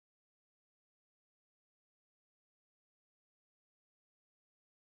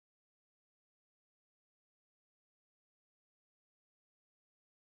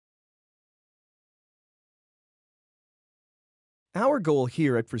Our goal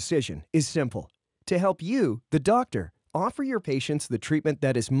here at Precision is simple: to help you, the doctor, offer your patients the treatment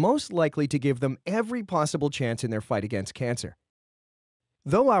that is most likely to give them every possible chance in their fight against cancer.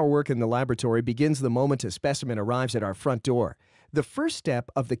 Though our work in the laboratory begins the moment a specimen arrives at our front door, the first step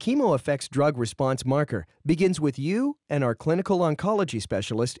of the ChemoFx Drug Reponse Marker begins with you and our clinical oncology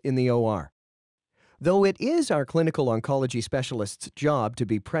specialist in the OR. Though it is our clinical oncology specialist's job to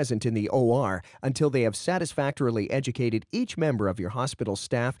be present in the OR until they have satisfactorily educated each member of your hospital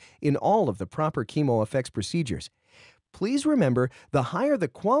staff in all of the proper ChemoFx procedures, please remember the higher the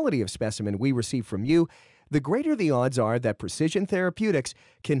quality of specimen we receive from you, the greater the odds are that Precision Therapeutics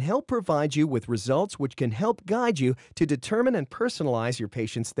can help provide you with results which can help guide you to determine and personalize your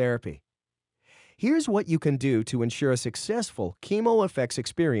patient's therapy. Here's what you can do to ensure a successful ChemoFx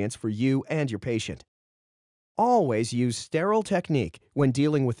experience for you and your patient. Always use sterile technique when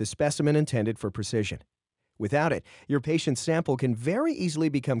dealing with the specimen intended for precision. Without it, your patient's sample can very easily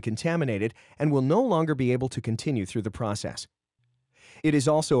become contaminated and will no longer be able to continue through the process. It is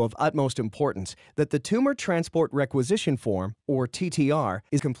also of utmost importance that the Tumor Transport Requisition Form, or TTR,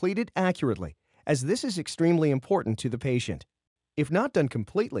 is completed accurately, as this is extremely important to the patient. If not done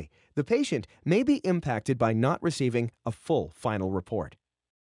completely, the patient may be impacted by not receiving a full final report.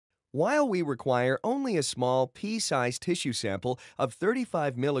 While we require only a small pea-sized tissue sample of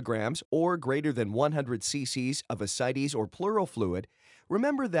 35 milligrams or greater than 100 cc's of ascites or pleural fluid,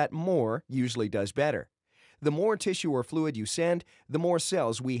 remember that more usually does better. The more tissue or fluid you send, the more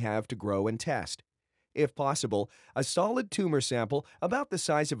cells we have to grow and test. If possible, a solid tumor sample about the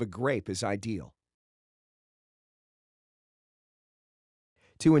size of a grape is ideal.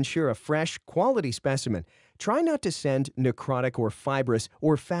 To ensure a fresh, quality specimen, try not to send necrotic or fibrous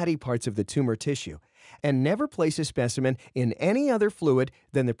or fatty parts of the tumor tissue, and never place a specimen in any other fluid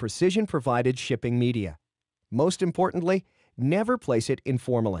than the Precision-provided shipping media. Most importantly, never place it in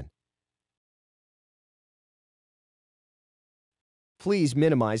formalin. Please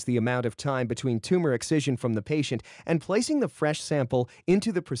minimize the amount of time between tumor excision from the patient and placing the fresh sample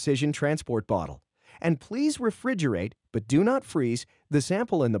into the Precision transport bottle. And please refrigerate, but do not freeze, the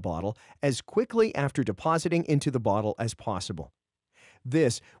sample in the bottle as quickly after depositing into the bottle as possible.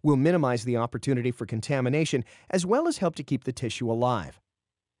 This will minimize the opportunity for contamination as well as help to keep the tissue alive.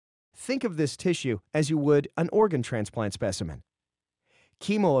 Think of this tissue as you would an organ transplant specimen.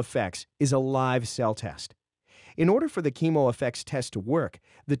 ChemoFx is a live cell test. In order for the ChemoFx test to work,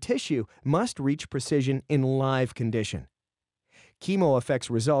 the tissue must reach precision in live condition.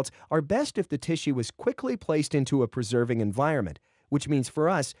 ChemoFx results are best if the tissue is quickly placed into a preserving environment, which means for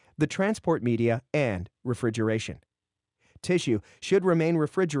us, the transport media and refrigeration. Tissue should remain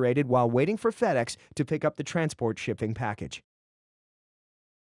refrigerated while waiting for FedEx to pick up the transport shipping package.